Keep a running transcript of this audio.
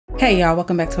Hey y'all,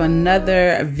 welcome back to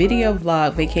another video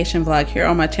vlog, vacation vlog here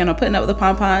on my channel, Putting Up with the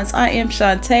Pompons. I am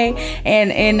Shantae,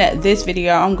 and in this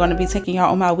video I'm going to be taking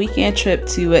y'all on my weekend trip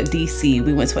to DC.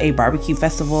 We went to a barbecue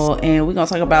festival and we're going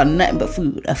to talk about nothing but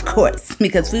food, of course,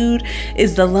 because food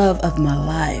is the love of my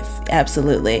life.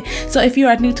 Absolutely. So if you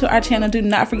are new to our channel, do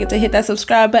not forget to hit that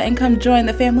subscribe button. Come join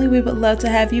the family. We would love to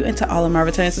have you. And to all of my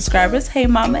returning subscribers, hey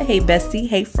mama, hey bestie,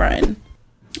 hey friend.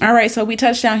 All right, so we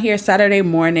touched down here Saturday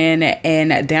morning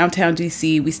in downtown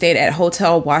DC. We stayed at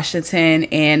Hotel Washington,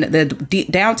 and the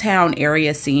downtown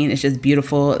area scene is just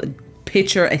beautiful,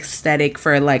 picture aesthetic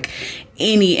for like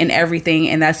any and everything,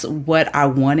 and that's what I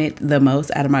wanted the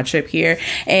most out of my trip here.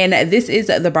 And this is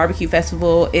the barbecue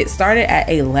festival. It started at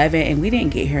 11 and we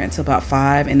didn't get here until about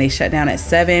 5, and they shut down at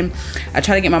 7. I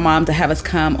tried to get my mom to have us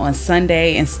come on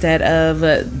Sunday instead of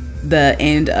the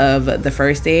end of the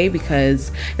first day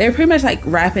because they were pretty much like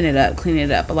wrapping it up, cleaning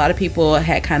it up. A lot of people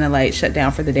had kind of like shut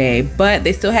down for the day, but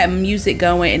they still had music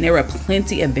going and there were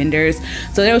plenty of vendors,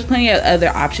 so there was plenty of other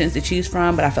options to choose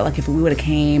from. But I felt like if we would have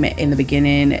came in the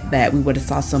beginning that we would have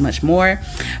saw so much more,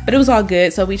 but it was all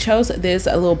good. So we chose this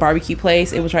little barbecue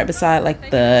place. It was right beside like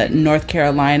the North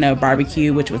Carolina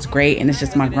barbecue, which was great. And it's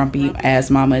just my grumpy ass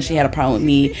mama, she had a problem with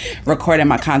me recording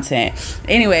my content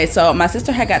anyway. So my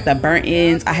sister had got the burnt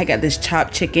ends, I had got this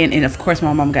chopped chicken, and of course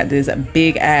my mom got this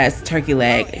big ass turkey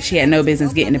leg. She had no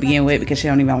business getting to begin with because she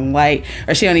don't even like,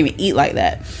 or she don't even eat like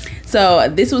that. So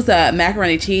this was a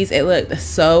macaroni cheese. It looked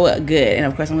so good, and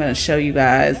of course I'm going to show you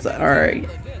guys, or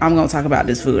I'm going to talk about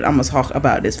this food. I'm going to talk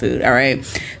about this food. All right.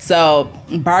 So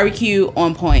barbecue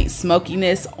on point,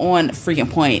 smokiness on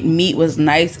freaking point. Meat was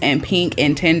nice and pink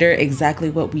and tender. Exactly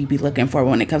what we be looking for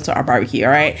when it comes to our barbecue.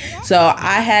 All right. So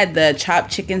I had the chopped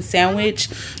chicken sandwich,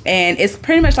 and it's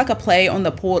pretty much like a play on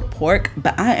the pulled pork,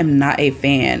 but I am not a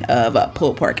fan of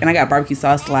pulled pork. And I got barbecue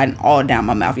sauce sliding all down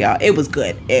my mouth, y'all. It was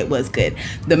good. It was good.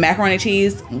 The macaroni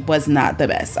cheese was not the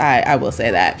best. I will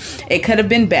say that. It could have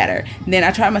been better. Then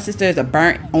I tried my sister's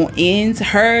burnt on ends.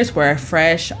 Hers were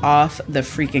fresh off the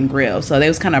freaking grill, so they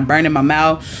was kind of burning my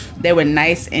mouth. They were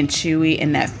nice and chewy,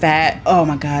 and that fat, oh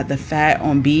my god, the fat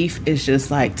on beef is just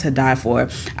like to die for.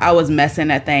 I was messing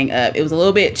that thing up. It was a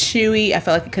little bit chewy. I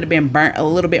felt like it could have been burnt a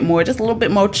little bit more, just a little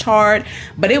bit more charred,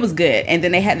 but it was good. And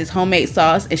then they had this homemade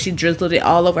sauce, and she drizzled it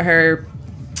all over her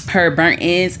burnt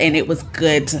ends, and it was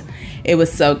good. It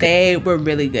was so good. They were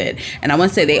really good. And I want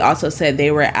to say they also said they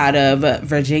were out of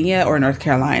Virginia or North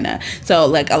Carolina. So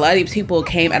like a lot of these people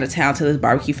came out of town to this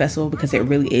barbecue festival because it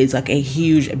really is like a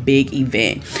huge big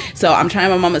event. So I'm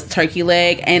trying my mama's turkey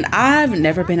leg, and I've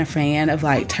never been a fan of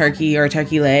like turkey or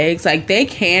turkey legs. Like they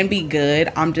can be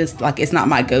good, I'm just like, it's not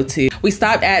my go-to. We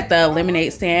stopped at the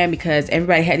lemonade stand because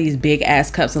everybody had these big ass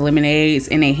cups of lemonades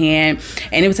in their hand,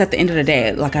 and it was at the end of the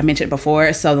day, like I mentioned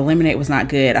before, so the lemonade was not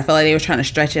good. I felt like they were trying to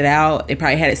stretch it out. They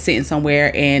probably had it sitting somewhere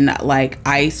in like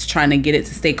ice, trying to get it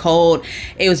to stay cold.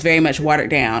 It was very much watered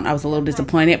down. I was a little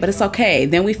disappointed, but it's okay.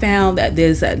 Then we found that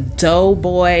there's a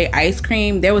Doughboy ice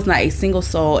cream. There was not a single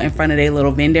soul in front of their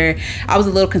little vendor. I was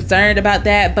a little concerned about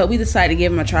that, but we decided to give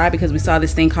them a try because we saw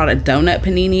this thing called a donut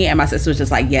panini, and my sister was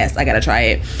just like, yes, I gotta try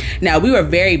it. Now we were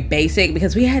very basic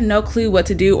because we had no clue what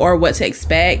to do or what to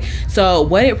expect. So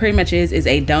what it pretty much is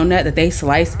a donut that they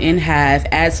slice in half,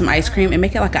 add some ice cream, and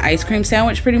make it like an ice cream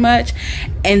sandwich pretty much.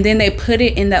 And then they put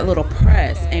it in that little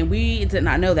press, and we did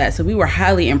not know that, so we were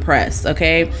highly impressed.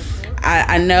 Okay,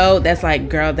 I know that's like,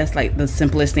 girl, that's like the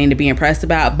simplest thing to be impressed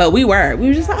about, but we were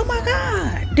just like, oh my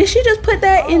god, did she just put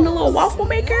that in the little waffle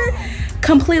maker?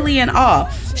 Completely in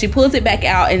awe. She pulls it back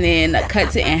out and then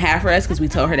cuts it in half for us because we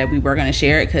told her that we were going to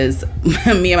share it because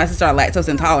me and my sister are lactose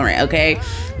intolerant. Okay,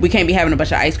 we can't be having a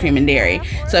bunch of ice cream and dairy,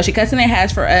 so she cuts it in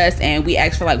half for us, and we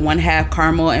asked for like 1/2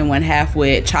 caramel and 1/2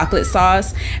 with chocolate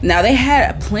sauce. Now they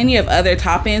had plenty of other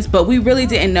toppings, but we really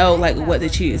didn't know like what to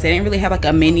choose. They didn't really have like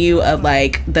a menu of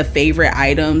like the favorite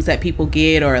items that people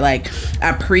get, or like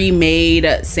a pre-made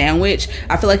sandwich.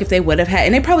 I feel like if they would have had,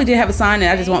 and they probably did have a sign,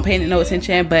 and I just won't pay no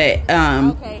attention, but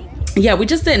okay, yeah, we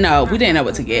just didn't know. We didn't know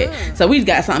what to get, so we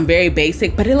got something very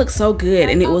basic, but it looked so good,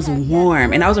 and it was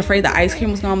warm, and I was afraid the ice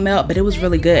cream was gonna melt, but it was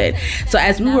really good. So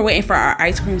as we were waiting for our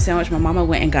ice cream sandwich, my mama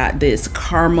went and got this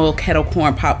caramel kettle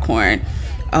corn popcorn.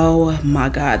 Oh my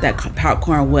god, that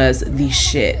popcorn was the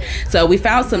shit. So we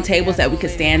found some tables that we could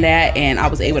stand at, and I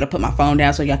was able to put my phone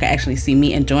down so y'all could actually see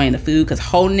me enjoying the food, because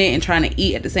holding it and trying to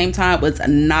eat at the same time was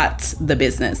not the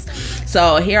business.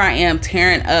 So here I am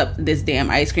tearing up this damn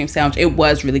ice cream sandwich. It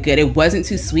was really good. It wasn't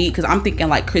too sweet because I'm thinking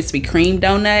like Krispy Kreme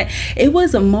donut. It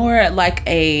was more like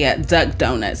a Duck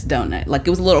Donuts donut. Like it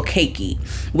was a little cakey,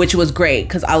 which was great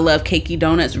because I love cakey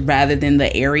donuts rather than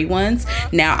the airy ones.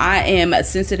 Now I am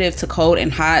sensitive to cold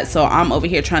and hot hot, so I'm over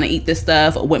here trying to eat this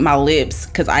stuff with my lips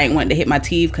because I ain't wanting to hit my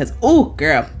teeth because, oh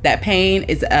girl, that pain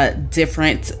is a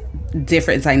different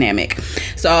dynamic.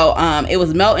 So it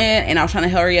was melting and I was trying to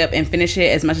hurry up and finish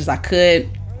it as much as I could.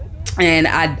 And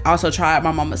I also tried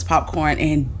my mama's popcorn,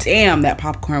 and damn, that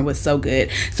popcorn was so good.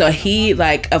 So he,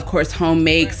 like, of course, home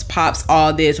makes pops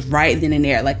all this right then and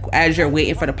there. Like, as you're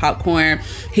waiting for the popcorn,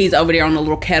 he's over there on the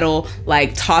little kettle,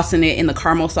 like tossing it in the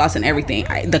caramel sauce and everything.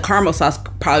 The caramel sauce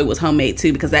probably was homemade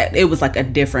too, because it was like a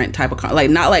different type of, like,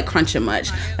 not like crunching much.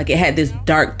 Like, it had this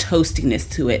dark toastiness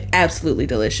to it. Absolutely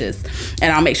delicious.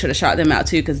 And I'll make sure to shout them out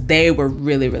too, because they were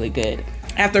really, really good.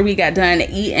 After we got done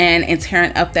eating and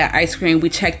tearing up that ice cream, we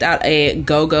checked out a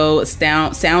go-go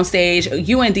soundstage.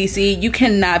 You in DC, you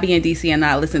cannot be in DC and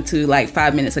not listen to like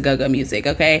 5 minutes of go-go music,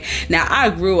 okay? Now,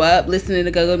 I grew up listening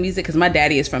to go-go music because my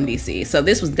daddy is from DC, so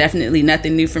this was definitely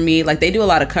nothing new for me. Like, they do a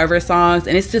lot of cover songs,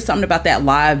 and it's just something about that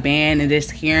live band and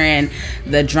just hearing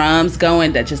the drums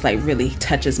going that just like really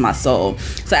touches my soul.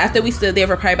 So after we stood there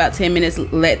for probably about 10 minutes,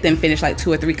 let them finish like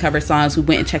 2 or 3 cover songs, we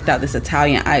went and checked out this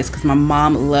Italian ice because my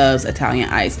mom loves Italian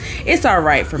ice. It's all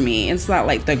right for me. It's not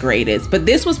like the greatest, but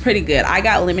this was pretty good. I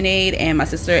got lemonade and my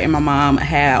sister and my mom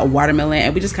had a watermelon,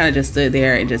 and we just kind of just stood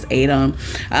there and just ate them.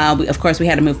 Of course, we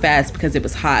had to move fast because it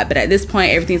was hot, but at this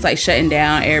point everything's like shutting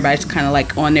down. Everybody's kind of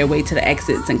like on their way to the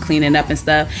exits and cleaning up and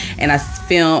stuff, and I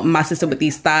filmed my sister with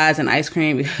these thighs and ice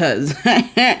cream because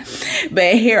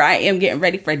but here I am getting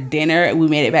ready for dinner. We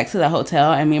made it back to the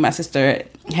hotel, and me and my sister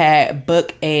had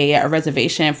booked a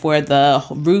reservation for the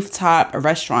rooftop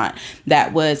restaurant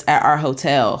that was at our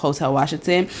Hotel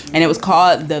Washington, and it was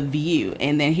called The View.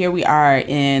 And then here we are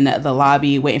in the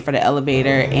lobby waiting for the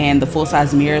elevator, and the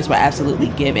full-size mirrors were absolutely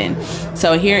given.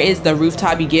 So here is the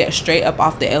rooftop. You get straight up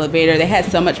off the elevator. They had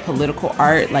so much political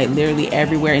art like literally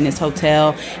everywhere in this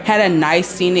hotel. Had a nice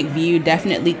scenic view,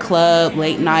 definitely club,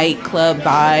 late night club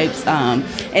vibes,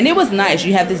 and it was nice.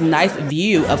 You have this nice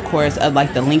view, of course, of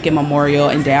like the Lincoln Memorial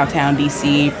in downtown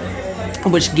DC,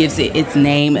 which gives it its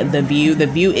name, The View. The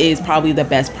View is probably the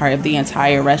best part of the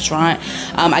entire restaurant.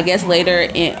 I guess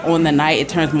later on the night it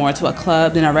turns more to a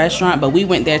club than a restaurant, but we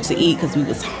went there to eat because we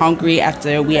was hungry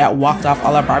after we had walked off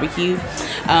all our barbecue.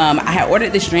 I had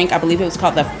ordered this drink. I believe it was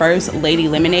called the First Lady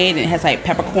Lemonade, and it has like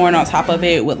peppercorn on top of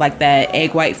it with like that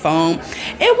egg white foam.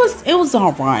 It was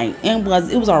all right.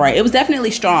 It was all right. It was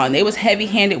definitely strong. It was heavy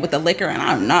handed with the liquor, and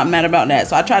I'm not mad about that.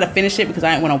 So I tried to finish it because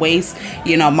I didn't want to waste,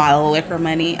 you know, my liquor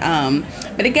money.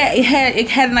 But it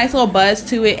had a nice little buzz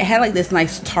to it. It had like this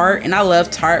nice tart, and I love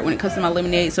tart when it comes to my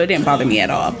lemonade, so it didn't bother me at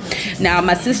all. Now,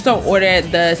 my sister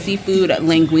ordered the seafood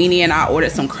linguine, and I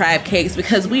ordered some crab cakes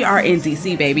because we are in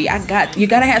DC, baby. You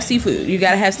gotta have seafood. You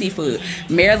gotta have seafood.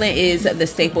 Maryland is the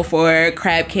staple for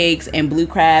crab cakes and blue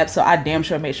crab, so I damn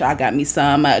sure made sure I got me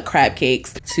some crab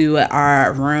cakes to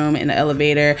our room in the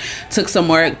elevator. Took some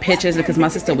more pictures because my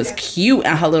sister was cute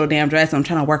in her little damn dress. I'm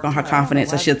trying to work on her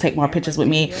confidence so she'll take more pictures with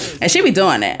me, and she be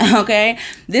doing it. Okay,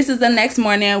 this is the next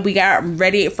morning. We got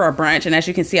ready for a brunch, and as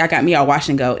you can see, I got me a wash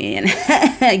and go in.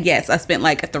 Yes, I spent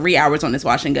like 3 hours on this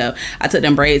wash and go. I took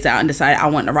them braids out and decided I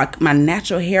want to rock my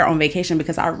natural hair on vacation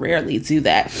because I rarely do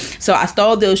that. So I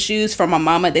stole those shoes from my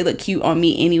mama. They look cute on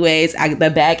me anyways. The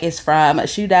bag is from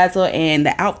Shoe Dazzle, and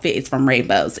the outfit is from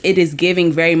Rainbows. It is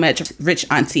giving very much rich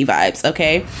auntie vibes.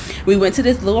 Okay, we went to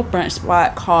this little brunch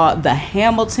spot called the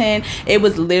Hamilton. It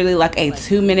was literally like a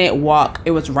 2-minute walk.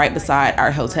 It was right beside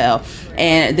our hotel,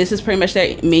 and this is pretty much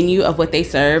their menu of what they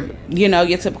serve. You know,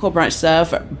 your typical brunch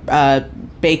stuff,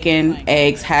 bacon,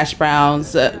 eggs, hash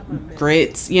browns,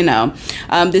 grits, you know.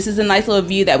 This is a nice little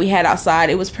view that we had outside.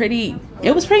 It was pretty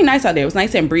nice out there. It was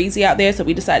nice and breezy out there, so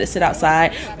we decided to sit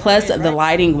outside. Plus, the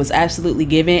lighting was absolutely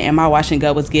giving, and my wash and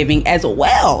go was giving as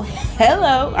well.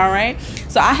 Hello. All right,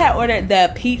 so I had ordered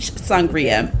the peach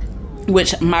sangria,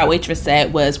 which my waitress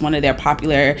said was one of their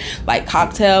popular like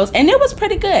cocktails, and it was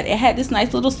pretty good. It had this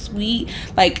nice little sweet,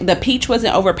 like the peach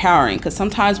wasn't overpowering, because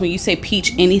sometimes when you say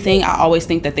peach anything, I always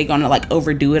think that they're gonna like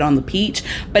overdo it on the peach,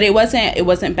 but it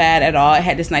wasn't bad at all. It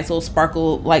had this nice little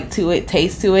sparkle like to it,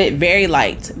 taste to it, very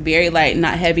light,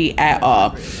 not heavy at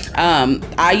all.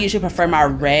 I usually prefer my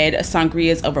red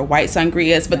sangrias over white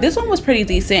sangrias, but this one was pretty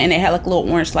decent, and it had like a little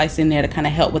orange slice in there to kind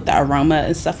of help with the aroma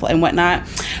and stuff and whatnot.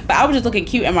 But I was just looking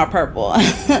cute in my purple.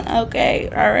 terrible. Okay,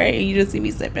 all right. You just see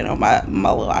me sipping on my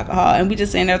little alcohol, and we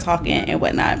just sitting there talking and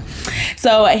whatnot.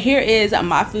 So here is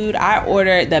my food. I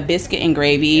ordered the biscuit and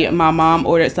gravy. My mom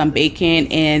ordered some bacon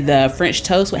and the French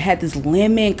toast, which had this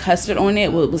lemon custard on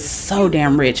it. Well, it was so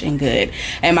damn rich and good.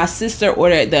 And my sister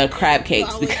ordered the crab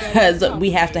cakes because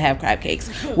we have to have crab cakes.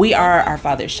 We are our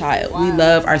father's child. We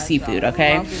love our seafood,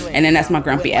 okay? And then that's my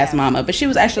grumpy ass mama. But she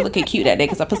was actually looking cute that day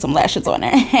because I put some lashes on her.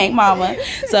 Hey, mama.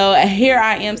 So here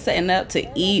I am setting up to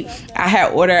eat. I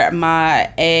had ordered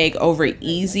my egg over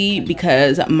easy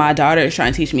because my daughter is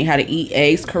trying to teach me how to eat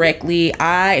eggs correctly.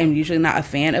 I am usually not a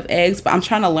fan of eggs, but I'm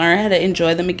trying to learn how to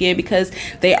enjoy them again because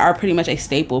they are pretty much a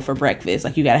staple for breakfast.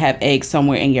 Like, you got to have eggs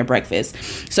somewhere in your breakfast.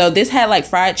 So this had like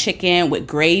fried chicken with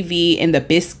gravy, and the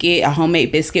biscuit, a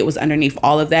homemade biscuit, was underneath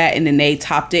all of that. And then they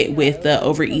topped it with the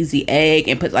over easy egg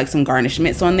and put like some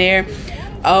garnishments on there.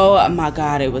 Oh my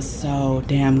God, it was so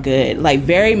damn good. Like,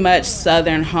 very much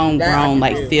Southern homegrown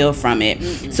like feel from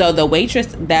it. So the waitress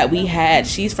that we had,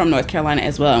 she's from North Carolina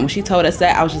as well. And when she told us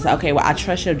that, I was just like, okay, well, I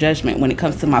trust your judgment when it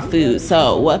comes to my food.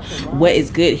 So what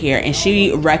is good here? And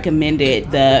she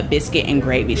recommended the biscuit and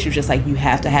gravy. She was just like, you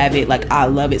have to have it. Like, I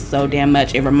love it so damn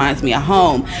much. It reminds me of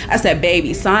home. I said,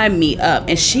 baby, sign me up.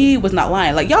 And she was not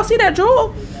lying. Like, y'all see that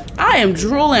drool? I am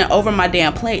drooling over my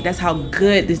damn plate. That's how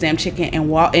good this damn chicken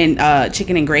and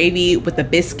chicken and gravy with the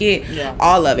biscuit,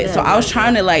 all of it. So I was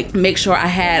trying to like make sure I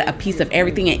had a piece of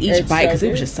everything in each bite because it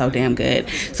was just so damn good.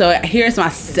 So here's my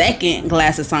second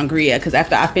glass of sangria because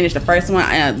after I finished the first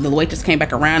one, the waitress came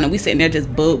back around and we sitting there just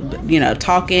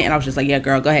talking, and I was just like, yeah,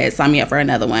 girl, go ahead, sign me up for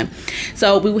another one.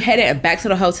 So we headed back to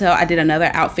the hotel. I did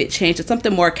another outfit change to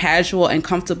something more casual and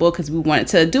comfortable because we wanted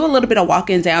to do a little bit of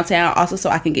walking downtown also so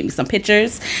I can get me some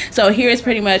pictures. So here is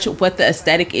pretty much what the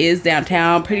aesthetic is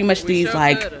downtown. Pretty much these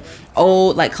like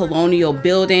old like colonial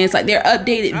buildings. Like, they're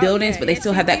updated buildings, but they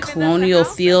still have that colonial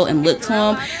feel and look to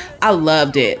them. I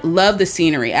loved it. Love the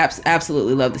scenery.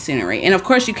 Absolutely love the scenery. And of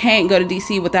course, you can't go to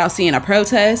DC without seeing a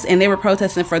protest. And they were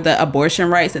protesting for the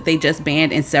abortion rights that they just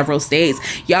banned in several states.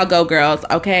 Y'all go, girls.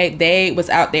 Okay, they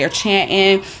was out there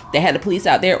chanting. They had the police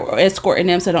out there escorting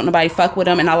them so don't nobody fuck with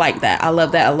them. And I like that. I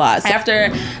love that a lot. So after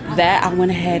that, I went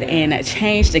ahead and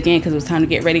changed again because it was time to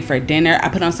get ready for dinner. I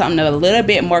put on something a little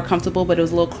bit more comfortable, but it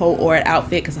was a little cold-ordered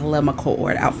outfit because I love my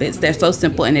cold-ordered outfits. They're so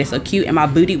simple and they're so cute, and my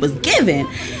booty was given.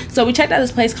 So we checked out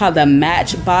this place called the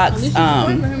Matchbox.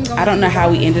 I don't know how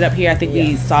we ended up here. I think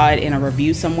we saw it in a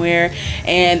review somewhere,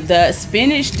 and the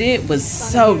spinach dip was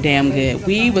so damn good.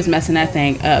 We was messing that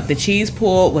thing up. The cheese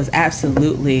pool was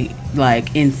absolutely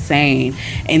like insane,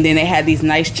 and then they had these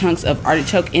nice chunks of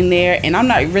artichoke in there, and I'm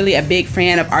not really a big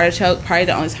fan of artichoke. Probably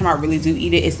the only time I really do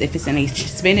eat it is if it's in a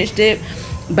spinach dip.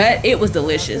 But it was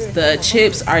delicious. The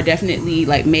chips are definitely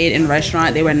like made in a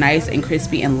restaurant. They were nice and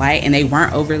crispy and light, and they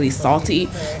weren't overly salty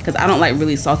because I don't like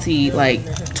really salty like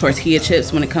tortilla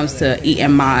chips when it comes to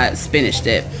eating my spinach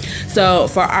dip. So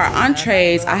for our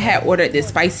entrees, I had ordered this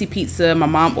spicy pizza. My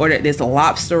mom ordered this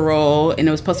lobster roll, and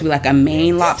it was supposed to be like a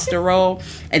Maine lobster roll.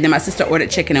 And then my sister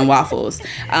ordered chicken and waffles.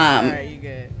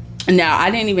 Now, I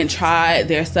didn't even try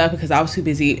their stuff because I was too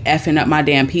busy effing up my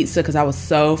damn pizza because I was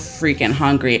so freaking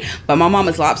hungry. But my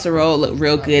mama's lobster roll looked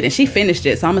real good, and she finished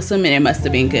it, so I'm assuming it must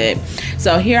have been good.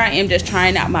 So here I am just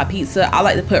trying out my pizza. I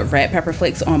like to put red pepper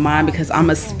flakes on mine because I'm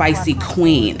a spicy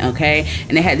queen, okay?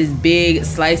 And they had this big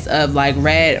slice of like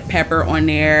red pepper on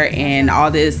there and all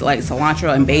this like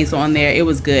cilantro and basil on there. It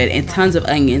was good, and tons of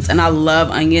onions, and I love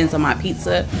onions on my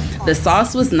pizza. The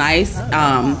sauce was nice.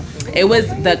 It was,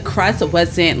 the crust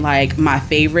wasn't like my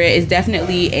favorite. It's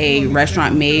definitely a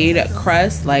restaurant made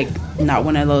crust, like not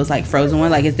one of those like frozen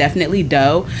ones. Like, it's definitely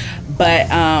dough, but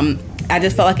I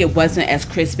just felt like it wasn't as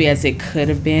crispy as it could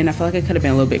have been. I feel like it could have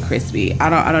been a little bit crispy.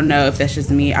 I don't know if that's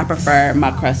just me. I prefer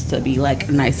my crust to be like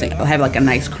nice and have like a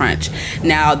nice crunch.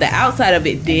 Now the outside of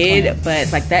it did,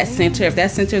 but like that center, if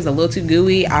that center is a little too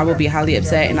gooey, I will be highly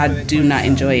upset, and I do not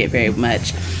enjoy it very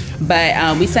much.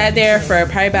 But we sat there for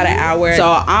probably about an hour.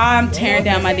 So I'm tearing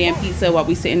down my damn pizza while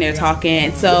we sitting there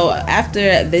talking. So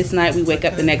after this night, we wake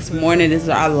up the next morning. This is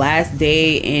our last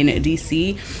day in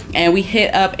DC. And we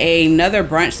hit up another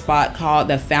brunch spot called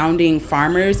the Founding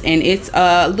Farmers. And it's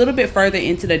a little bit further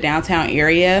into the downtown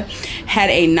area. Had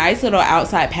a nice little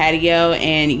outside patio.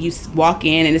 And you walk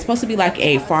in, and it's supposed to be like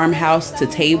a farmhouse to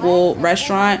table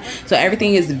restaurant. So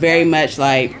everything is very much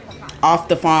like off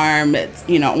the farm,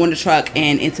 you know, on the truck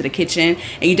and into the kitchen,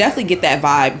 and you definitely get that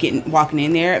vibe walking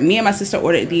in there. Me and my sister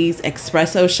ordered these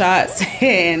espresso shots,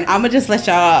 and I'm gonna just let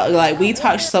y'all, like, we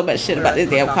talked so much shit about this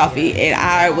damn coffee, and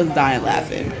I was dying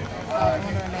laughing. I was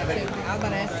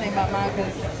gonna ask the same about mine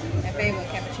because I favor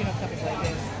cappuccino cups like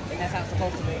this, and that's how it's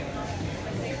supposed to be.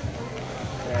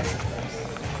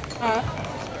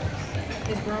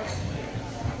 It's gross.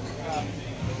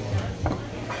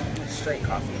 Straight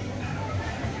coffee.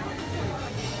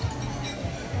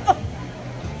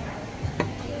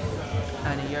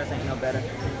 Honey, yours ain't no better.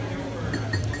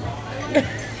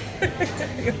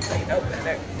 Yours ain't no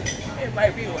better. It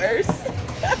might be worse.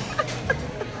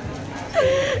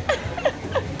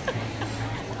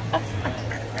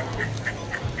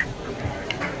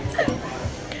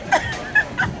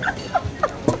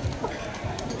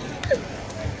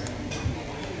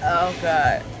 Oh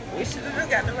God, we should have just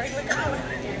got the regular color.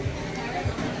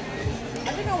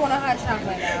 I think I want a hot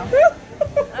chocolate now.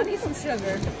 I need some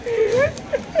sugar.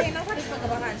 Ain't nobody fuck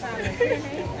about hot chocolate. I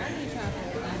need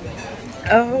chocolate.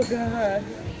 Oh God.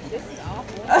 This is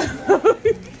awful.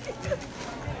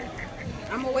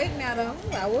 I'm awake now though.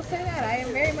 I will say that. I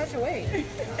am very much awake.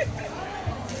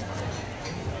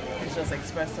 It's just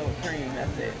espresso with cream,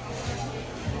 that's it.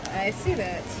 I see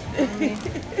that.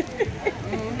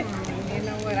 You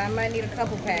know what? I might need a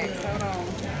couple packs. Hold on.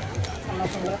 I'm up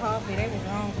from the coffee. They was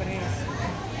wrong for this.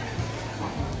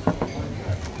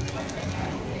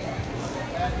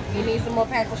 You need some more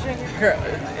packs of sugar? Girl,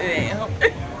 it ain't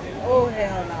helping. Oh,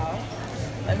 hell no.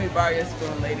 Let me borrow your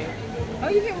spoon, lady. Oh,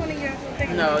 you get one of your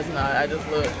things? No, it's not. I just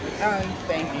looked. Oh.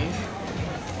 Thank you.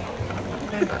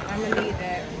 I'm going to need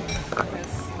that. Because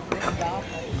this is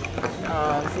awful.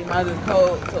 See, mine is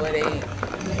cold, so it ain't.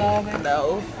 Dissolving?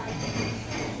 No.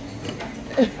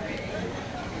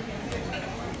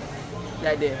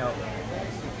 That did help.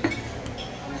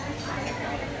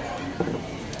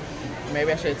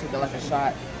 Maybe I should have taken like a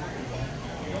shot.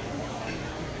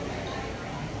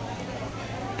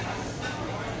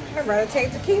 I'd rather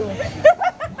take tequila.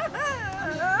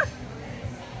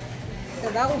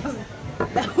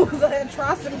 that was an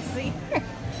atrocity.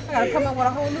 I gotta come up with a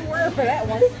whole new word for that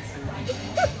one.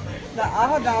 The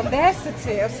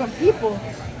audacity of some people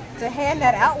to hand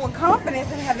that out with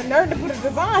confidence and have the nerve to put a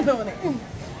design on it.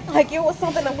 Like it was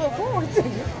something to look forward to.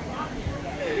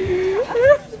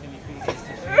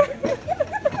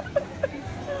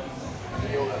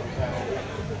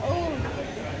 Oh,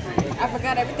 I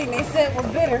forgot everything they said was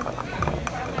bitter.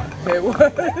 It was.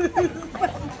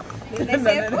 None of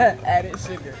that added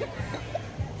sugar.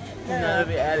 None of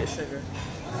the added sugar.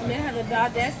 And they had the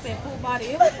audacity full body.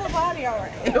 It was full body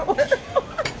alright.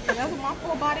 And that's what my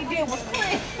full body did was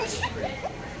cringe.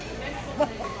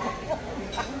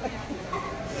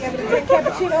 You able to drink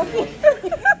cappuccino?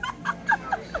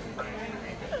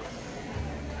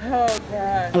 Oh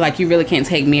God. Like, you really can't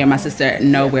take me or my sister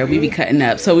nowhere. We be cutting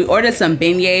up. So we ordered some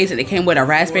beignets, and it came with a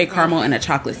raspberry caramel and a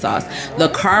chocolate sauce. The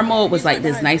caramel was like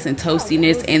this nice and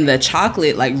toastiness, and the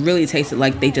chocolate like really tasted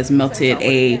like they just melted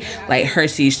a like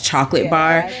Hershey's chocolate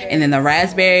bar. And then the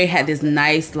raspberry had this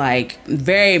nice, like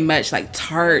very much like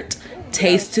tart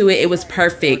taste to it. It was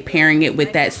perfect pairing it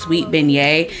with that sweet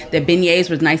beignet. The beignets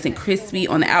was nice and crispy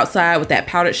on the outside with that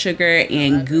powdered sugar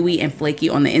and gooey and flaky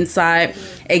on the inside.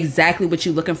 Exactly what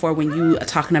you're looking for when you are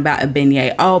talking about a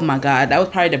beignet. Oh my God, that was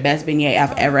probably the best beignet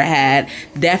I've ever had.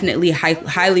 Definitely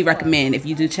highly recommend if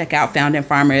you do check out Founding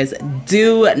Farmers.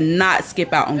 Do not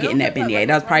skip out on getting that beignet.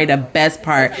 That was probably the best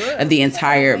part of the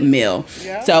entire meal.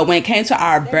 So when it came to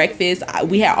our breakfast,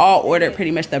 we had all ordered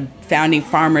pretty much the Founding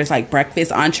Farmers like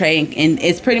breakfast entree, and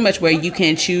it's pretty much where you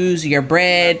can choose your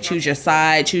bread, choose your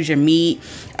side, choose your meat.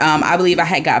 I believe I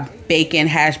had got bacon,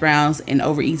 hash browns, and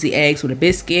over easy eggs with a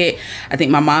biscuit. I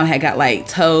think my mom had got like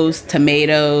toast,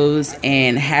 tomatoes,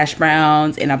 and hash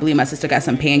browns, and I believe my sister got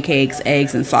some pancakes,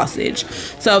 eggs, and sausage.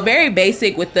 So very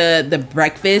basic with the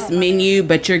breakfast menu,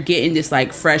 but you're getting this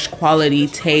like fresh quality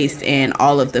taste and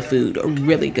all of the food.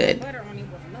 Really good.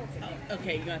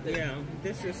 Okay, you got this. Yeah,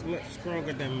 this is much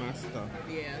stronger than my stuff.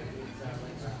 Yeah.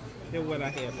 Than what I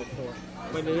had before.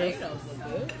 But it is.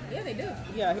 Yeah, they do.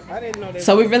 Yeah, I didn't know that.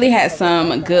 So we really had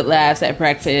some good laughs at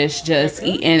breakfast, just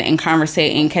eating and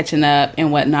conversating, catching up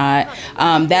and whatnot.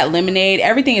 That lemonade,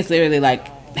 everything is literally like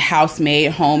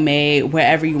house-made, homemade,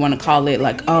 whatever you want to call it.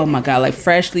 Like, oh my God, like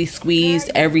freshly squeezed,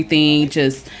 everything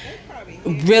just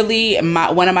really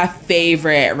one of my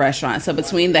favorite restaurants. So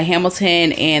between the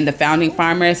Hamilton and the Founding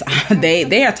Farmers,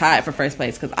 they are tied for first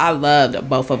place, because I loved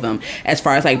both of them as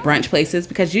far as like brunch places,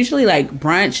 because usually like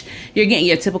brunch you're getting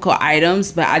your typical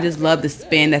items, but I just love the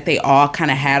spin that they all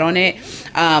kind of had on it.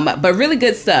 But really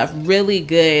good stuff, really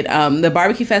good. The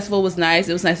barbecue festival was nice.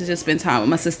 It was nice to just spend time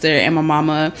with my sister and my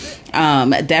mama.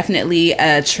 Definitely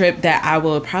a trip that I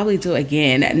will probably do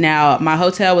again. Now my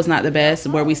hotel was not the best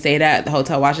where we stayed at, the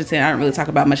Hotel Washington. I don't really talk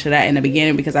about much of that in the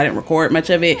beginning because I didn't record much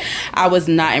of it. I was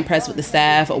not impressed with the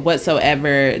staff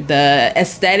whatsoever. The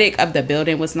aesthetic of the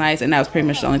building was nice, and that was pretty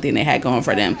much the only thing they had going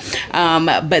for them.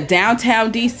 But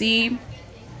downtown DC,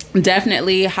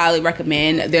 Definitely highly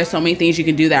recommend. There's so many things you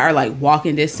can do that are like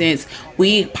walking distance.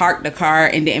 We parked the car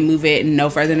and didn't move it no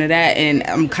further than that, and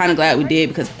I'm kind of glad we did,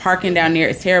 because parking down there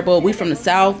is terrible. We from the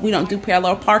South, we don't do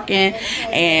parallel parking,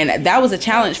 and that was a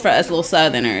challenge for us little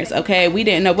Southerners. Okay, we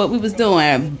didn't know what we was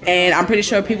doing, and I'm pretty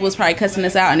sure people was probably cussing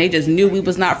us out and they just knew we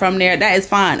was not from there. That is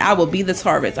fine. I will be the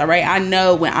tourist. All right, I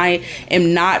know when I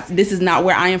am not, this is not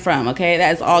where I am from. Okay,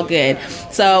 that is all good.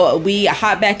 So we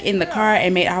hopped back in the car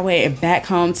and made our way back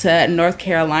home to North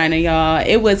Carolina, y'all.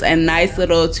 It was a nice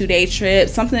little 2-day trip,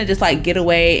 something to just like get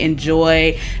away,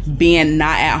 enjoy being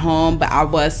not at home. But I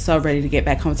was so ready to get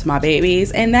back home to my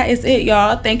babies. And that is it,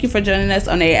 y'all. Thank you for joining us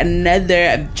on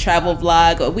another travel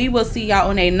vlog. We will see y'all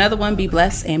on another one. Be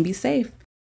blessed and be safe.